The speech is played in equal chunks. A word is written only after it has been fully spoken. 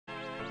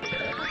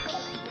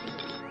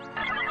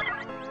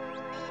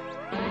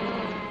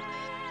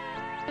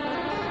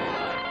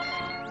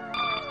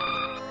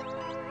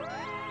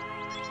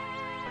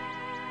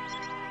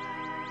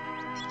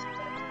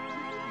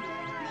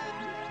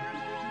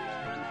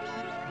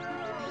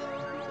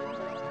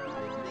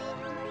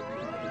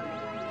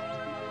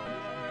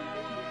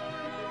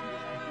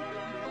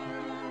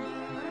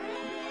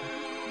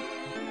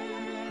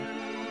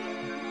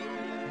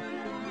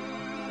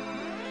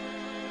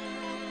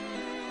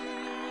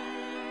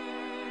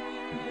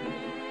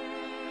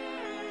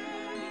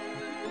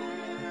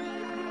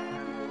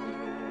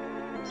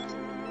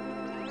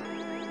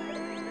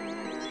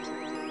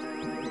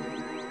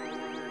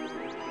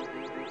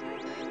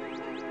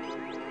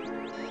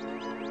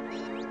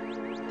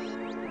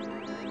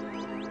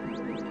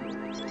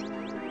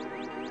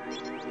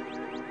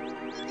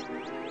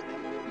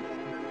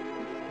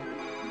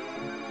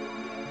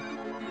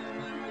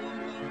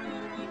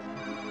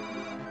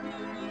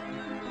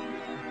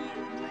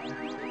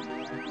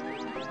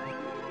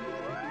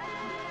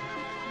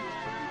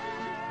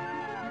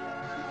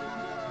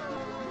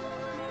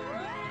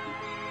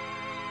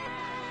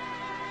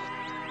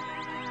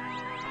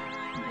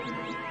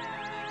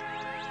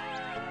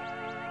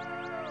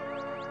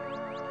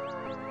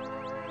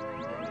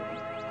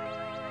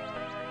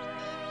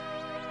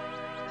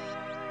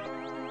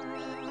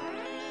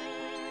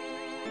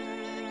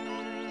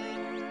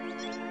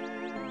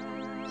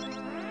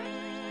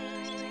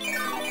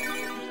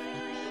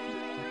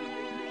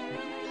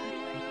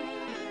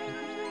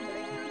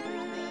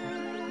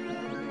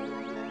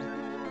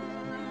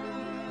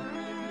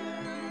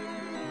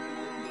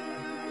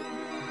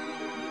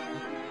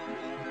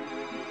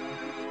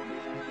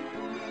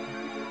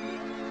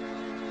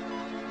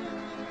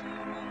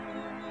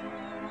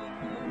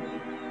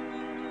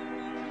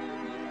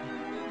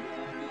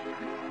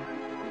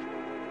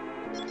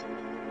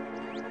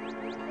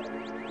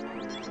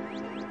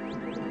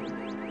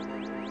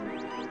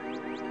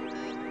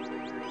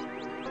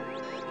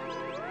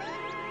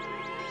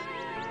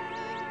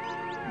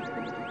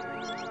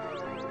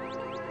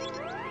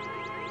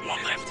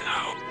One left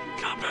now.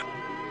 Copper.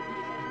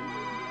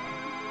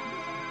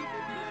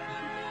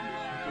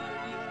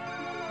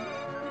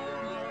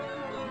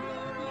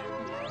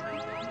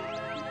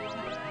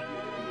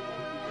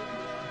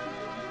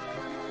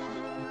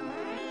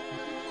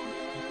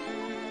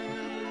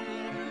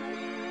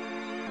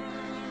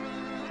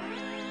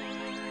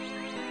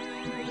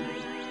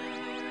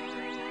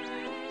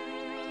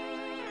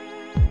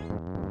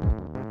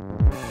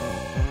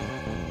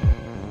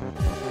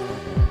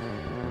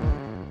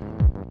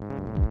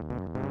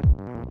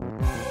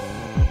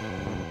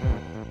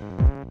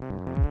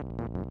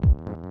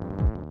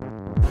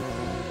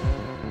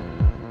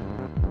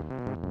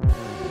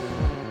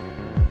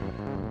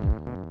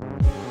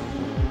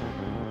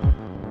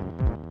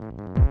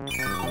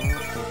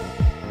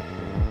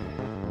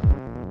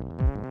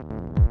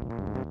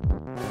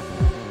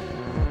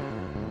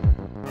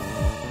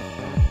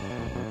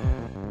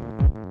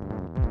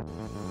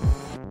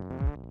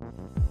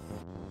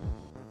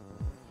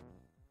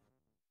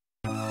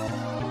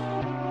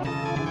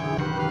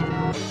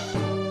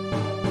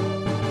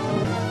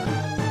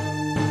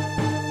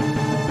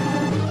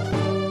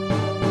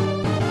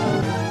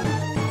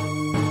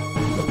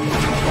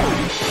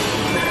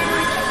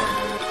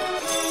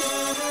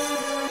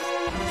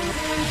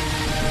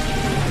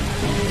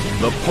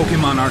 The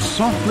Pokémon are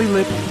softly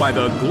lit by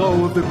the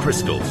glow of the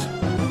crystals.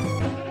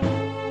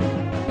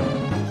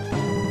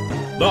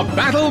 The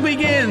battle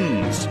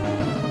begins!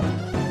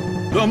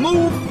 The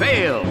move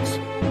fails!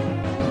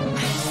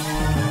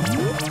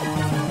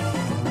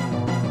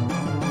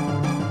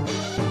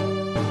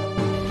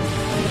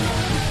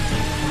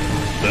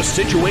 The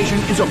situation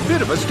is a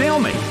bit of a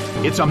stalemate.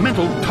 It's a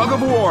mental tug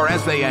of war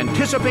as they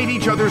anticipate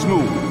each other's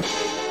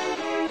moves.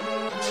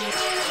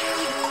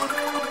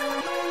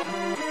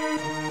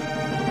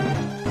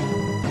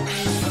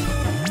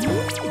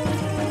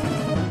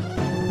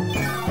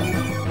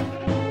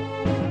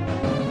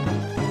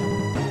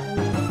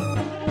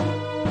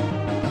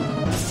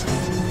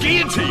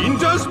 Guillotine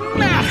does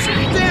massive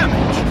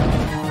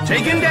damage!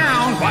 Taken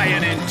down by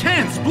an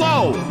intense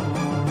blow!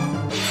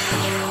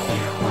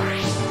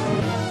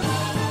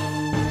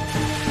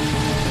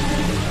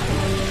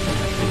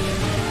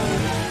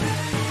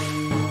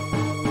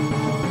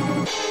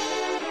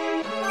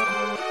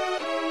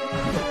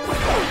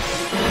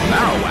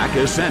 Marowak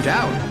is sent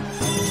out.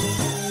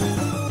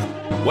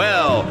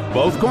 Well,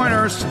 both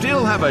corners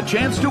still have a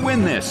chance to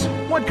win this.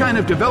 What kind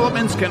of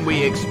developments can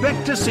we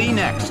expect to see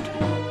next?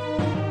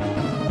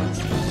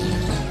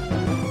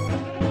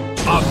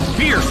 A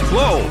fierce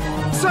blow!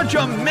 Such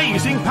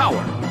amazing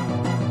power!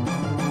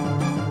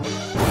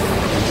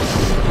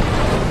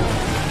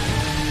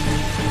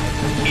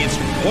 It's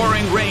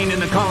pouring rain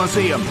in the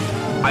Colosseum.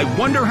 I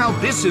wonder how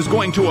this is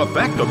going to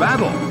affect the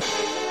battle.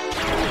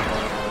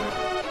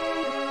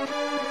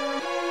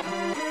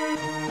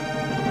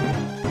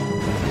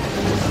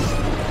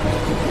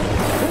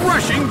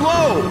 Rushing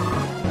blow!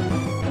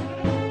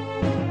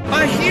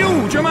 A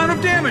huge amount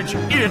of damage!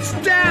 It's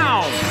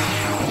down!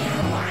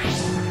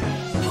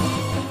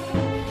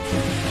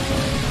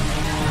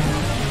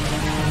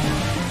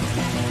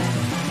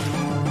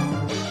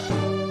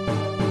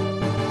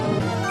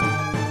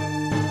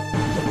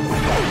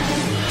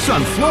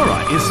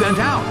 Sunflora is sent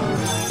out.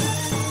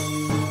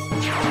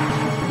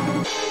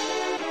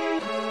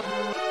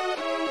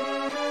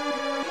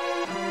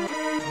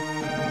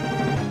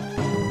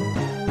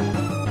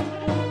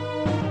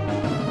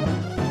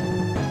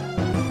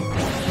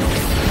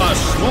 A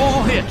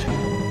small hit.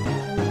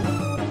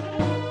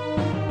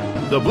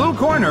 The blue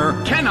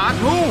corner cannot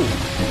move.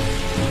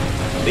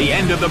 The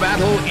end of the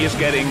battle is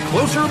getting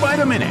closer by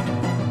the minute.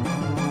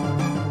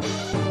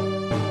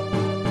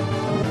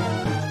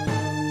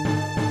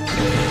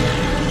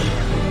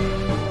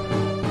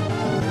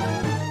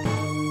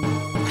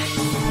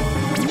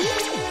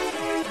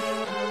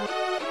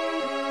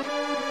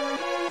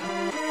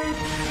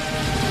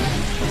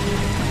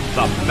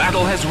 The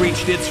battle has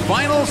reached its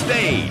final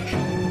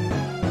stage.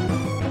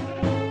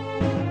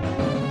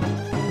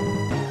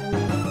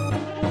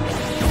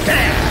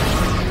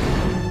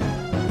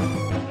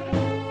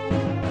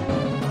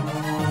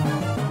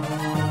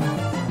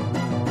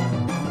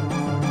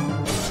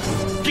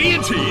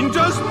 Guillotine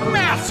does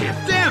massive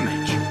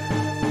damage.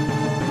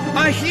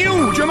 A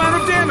huge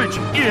amount of damage.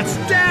 It's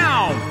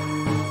down.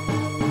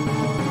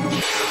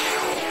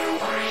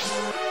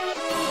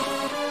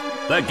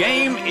 The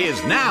game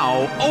is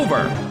now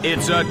over.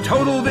 It's a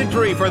total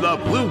victory for the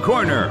blue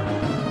corner.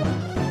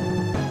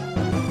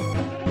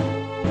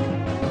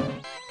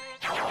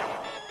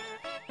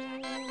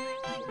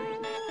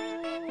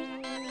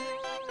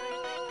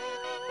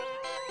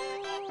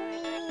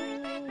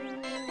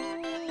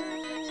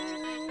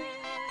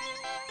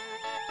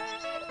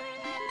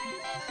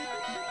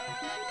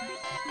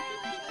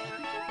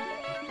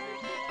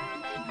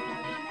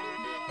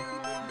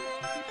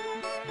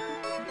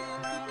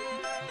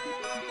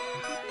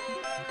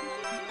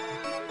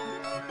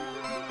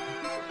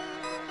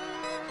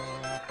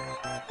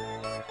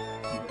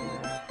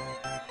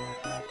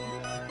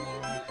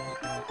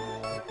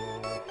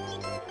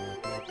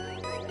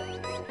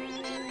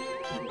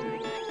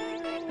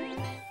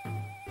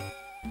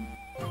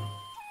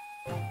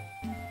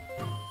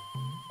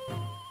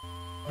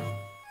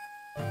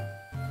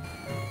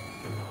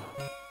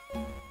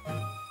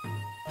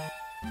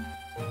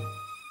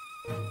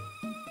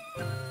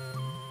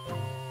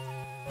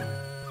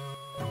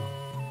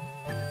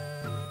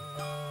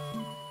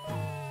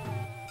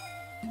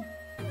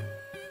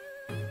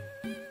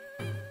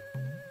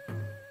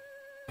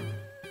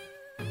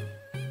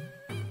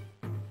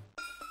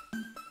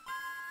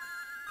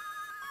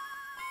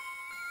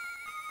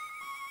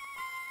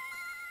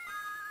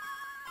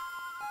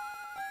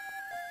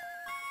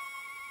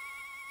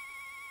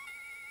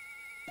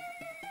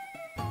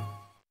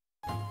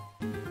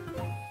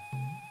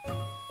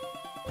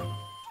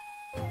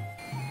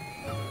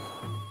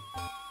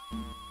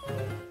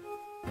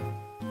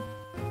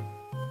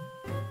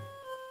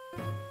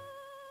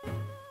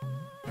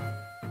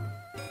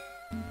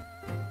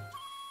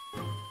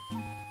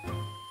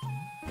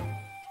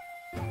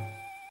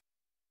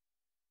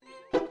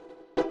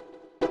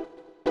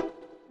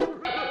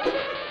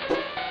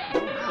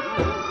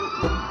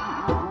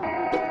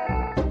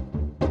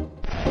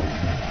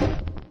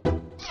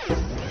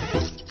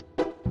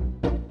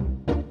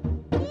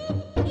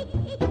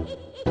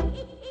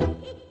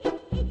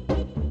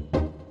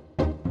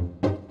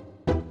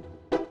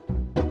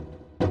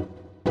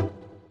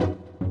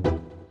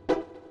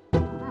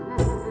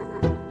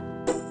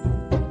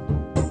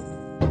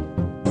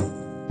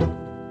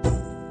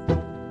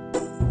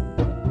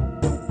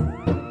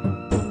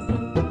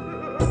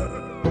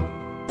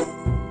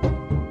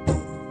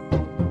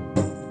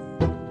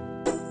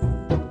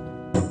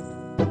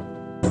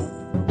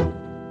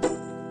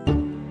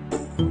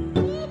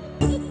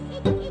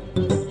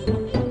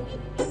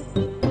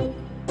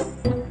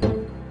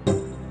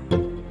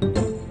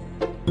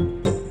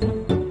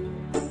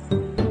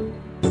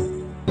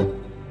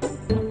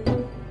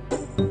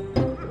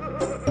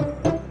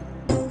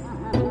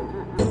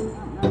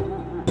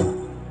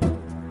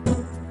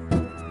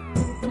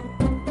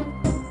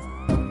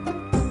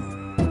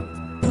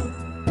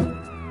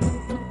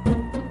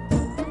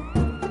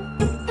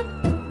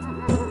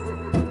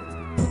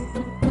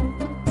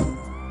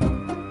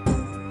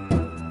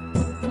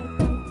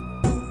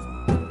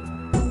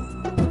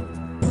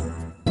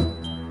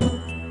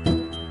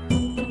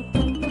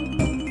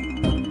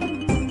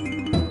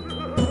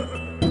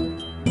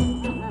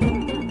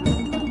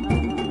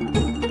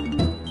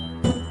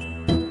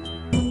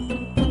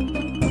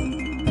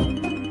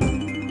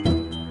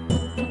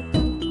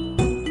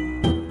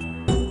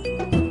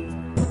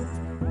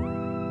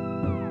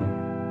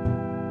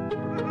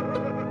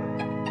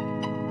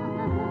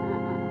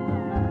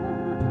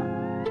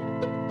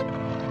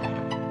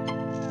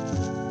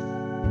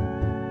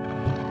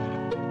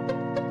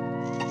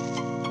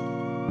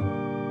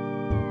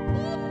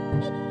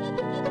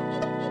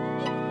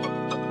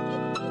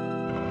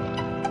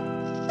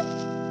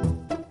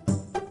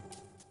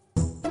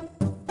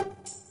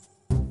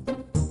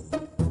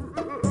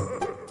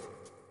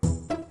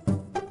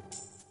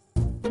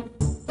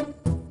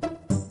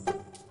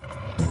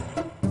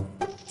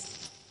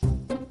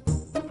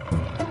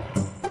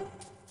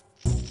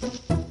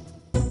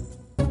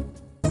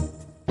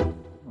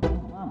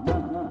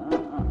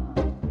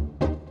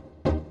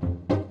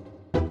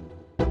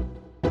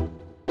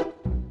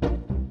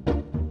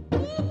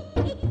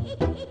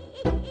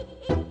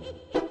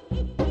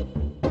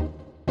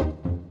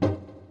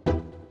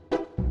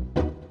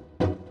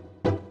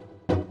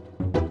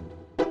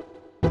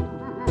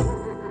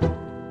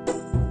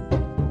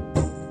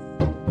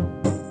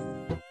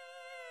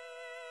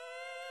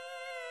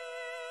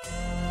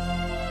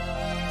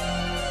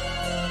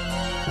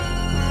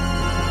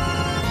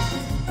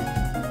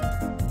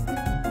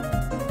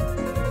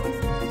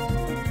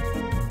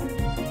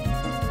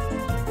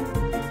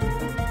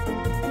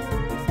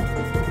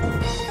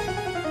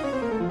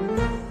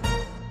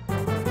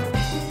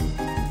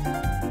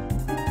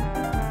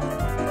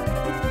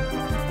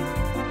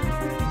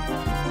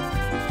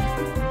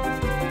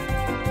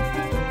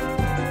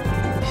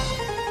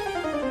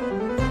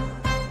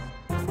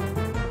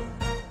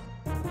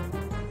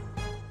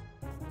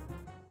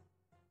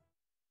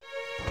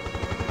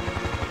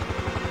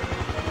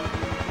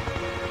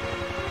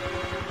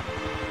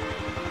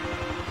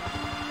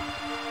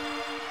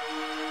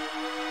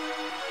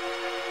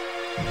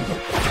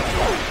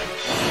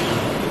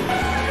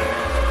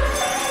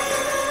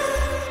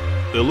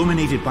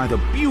 Illuminated by the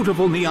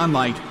beautiful neon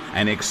light,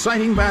 an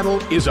exciting battle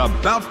is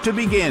about to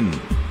begin.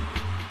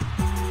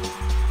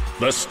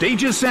 The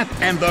stage is set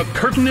and the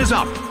curtain is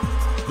up.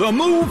 The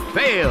move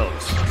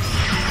fails.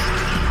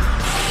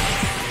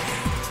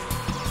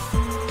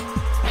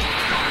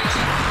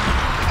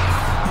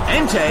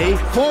 Entei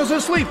falls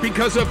asleep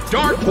because of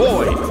Dark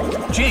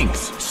Void. Jinx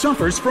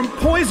suffers from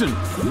poison.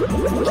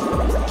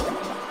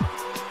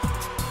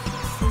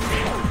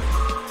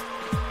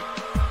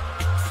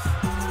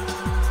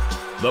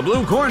 The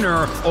blue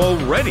corner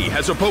already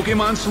has a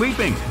Pokémon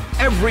sleeping.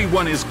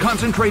 Everyone is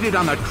concentrated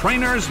on the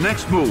trainer's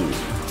next move.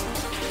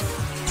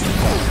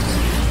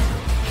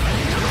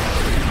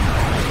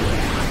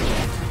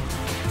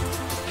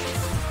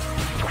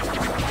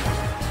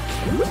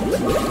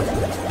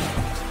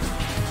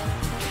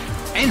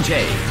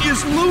 Entei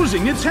is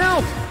losing its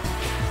health.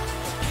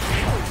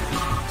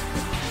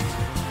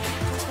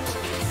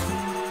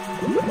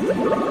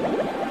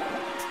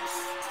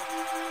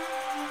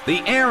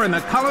 The air in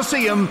the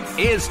Colosseum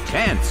is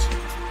tense.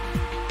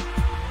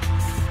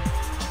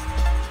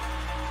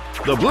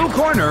 The blue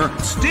corner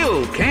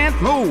still can't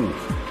move.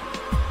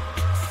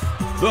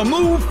 The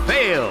move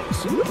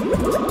fails.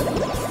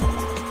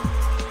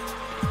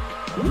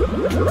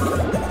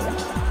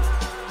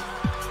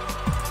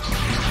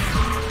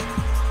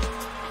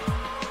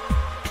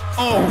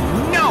 Oh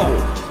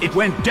no! It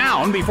went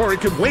down before it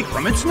could wake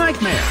from its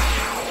nightmare.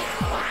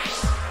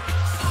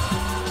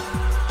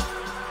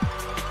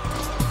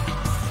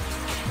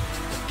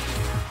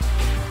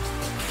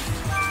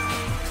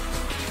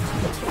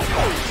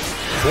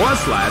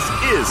 Restless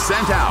is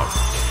sent out.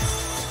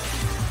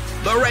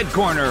 The red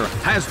corner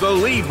has the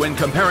lead when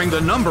comparing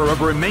the number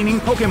of remaining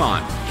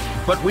Pokémon,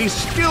 but we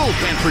still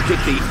can't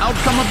predict the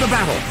outcome of the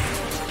battle.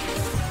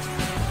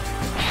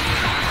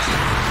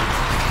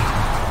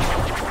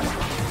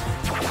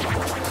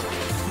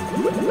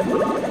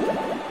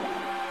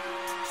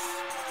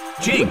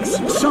 Jinx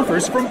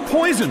suffers from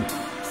poison.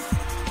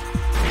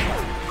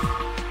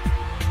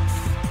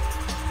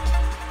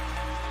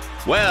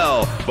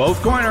 Well,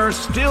 both corners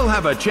still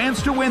have a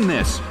chance to win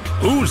this.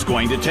 Who's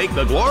going to take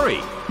the glory?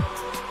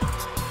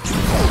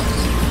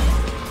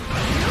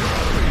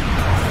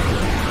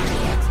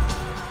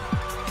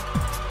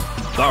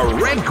 The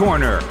red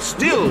corner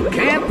still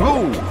can't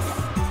move.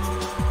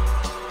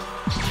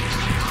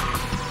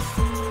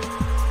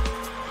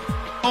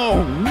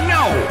 Oh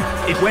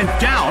no! It went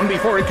down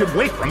before it could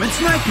wake from its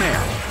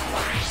nightmare.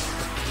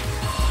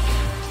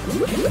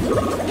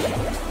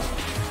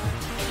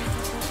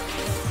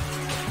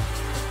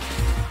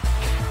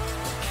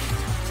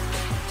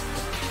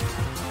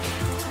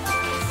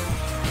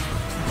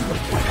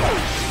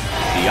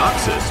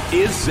 Deoxys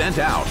is sent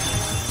out.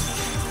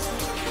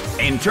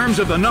 In terms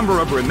of the number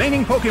of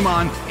remaining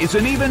Pokémon, it's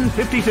an even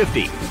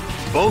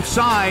 50-50. Both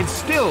sides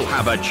still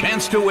have a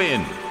chance to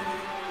win.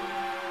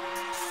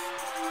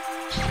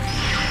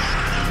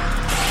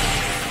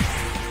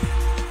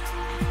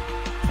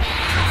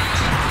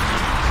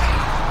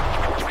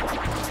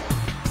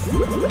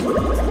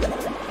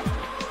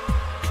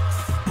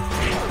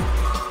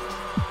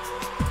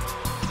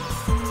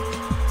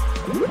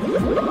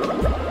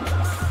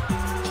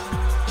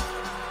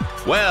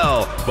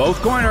 Well,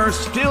 both corners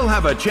still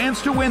have a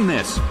chance to win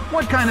this.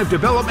 What kind of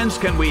developments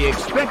can we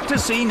expect to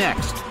see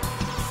next?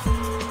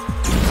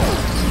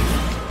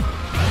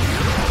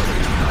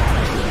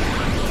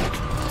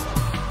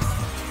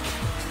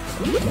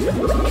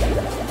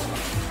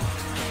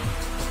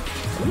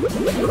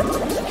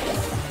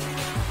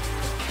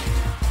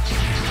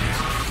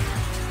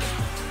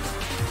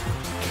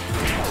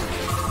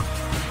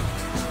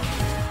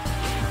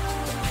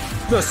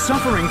 The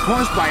suffering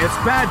caused by its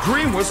bad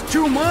dream was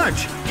too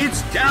much.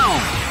 It's down.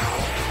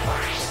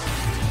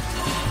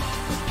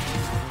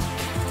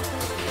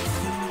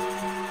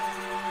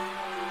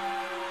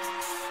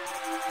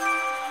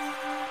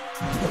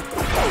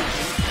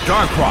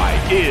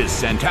 Darkrai is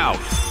sent out.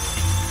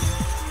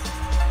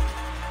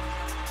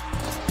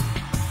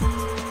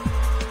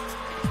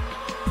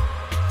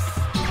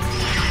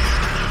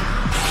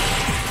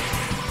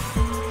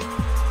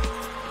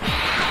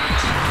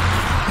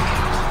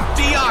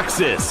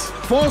 Deoxys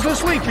falls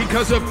asleep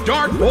because of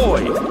Dark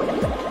Void.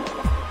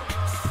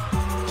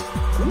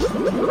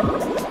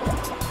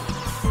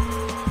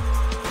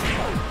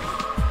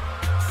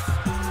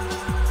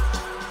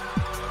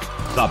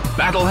 The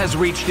battle has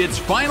reached its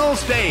final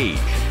stage.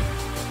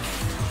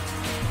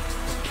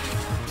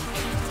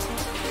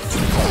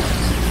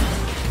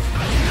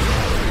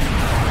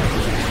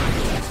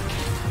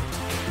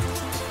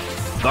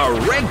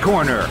 The red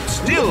corner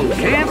still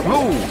can't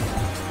move.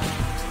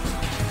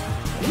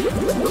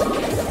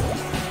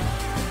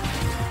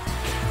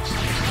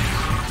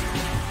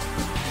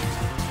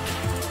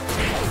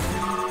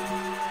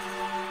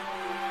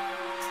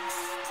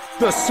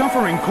 The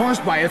suffering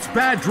caused by its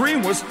bad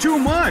dream was too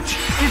much.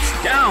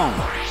 It's down.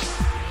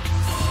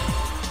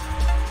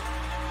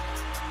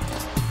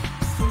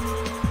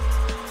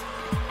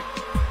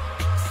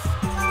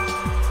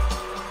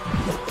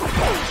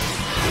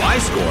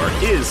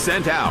 is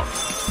sent out.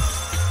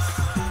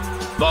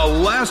 The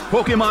last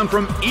Pokémon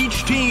from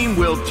each team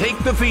will take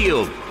the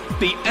field.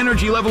 The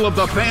energy level of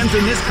the fans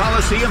in this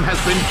Coliseum has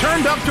been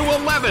turned up to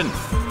 11.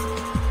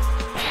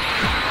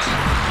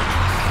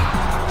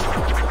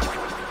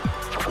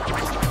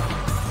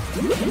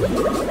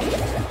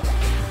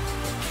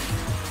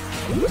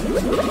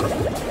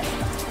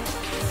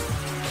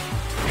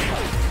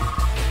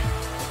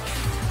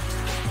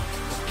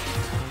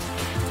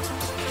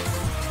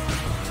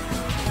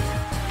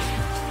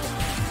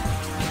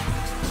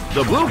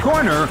 The blue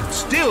corner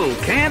still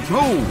can't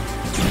move.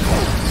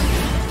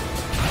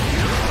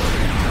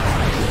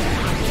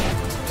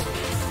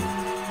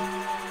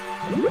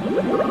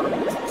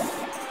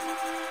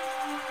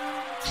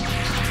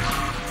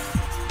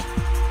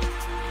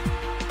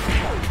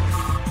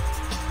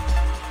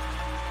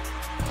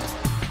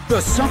 The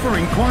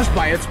suffering caused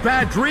by its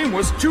bad dream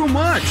was too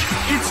much.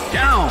 It's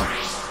down.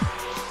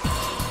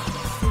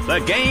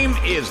 The game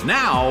is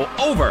now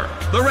over.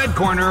 The red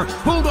corner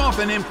pulled off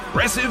an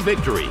impressive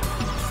victory.